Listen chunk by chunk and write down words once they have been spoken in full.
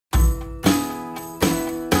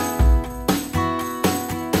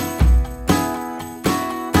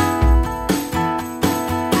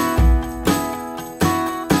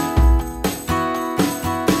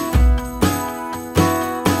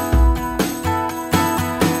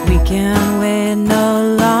can't wait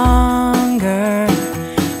no longer.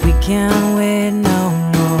 We can't wait no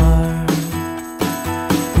more.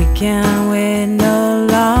 We can't wait no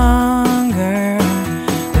longer.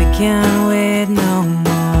 We can't wait no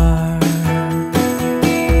more.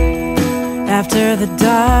 After the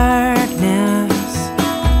darkness,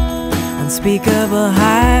 unspeakable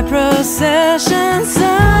high procession,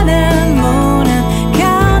 sun and moon and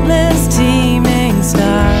countless teeming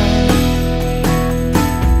stars.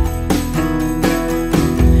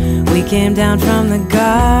 We came down from the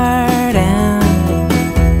garden,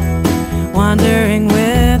 wandering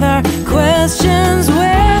with our questions.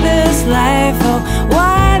 Where this life, oh,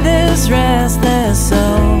 why this restless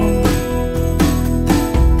soul?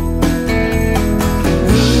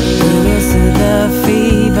 Who will soothe the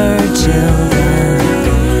fevered children?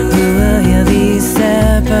 Who will heal these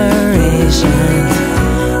separations?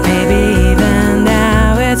 Maybe even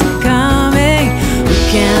now it's coming. We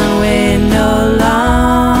can't wait no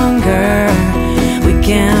longer. We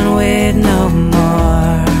can't wait no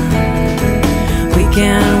more. We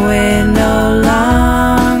can't wait no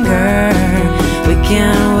longer. We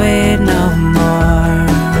can't wait no more.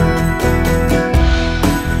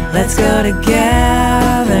 Let's go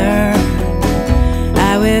together,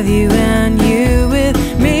 I with you and you with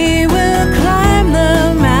me. We'll climb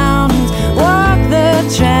the mountains, walk the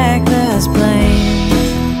trackless plains.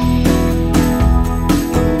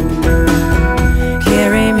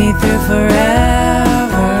 Carry me through forever.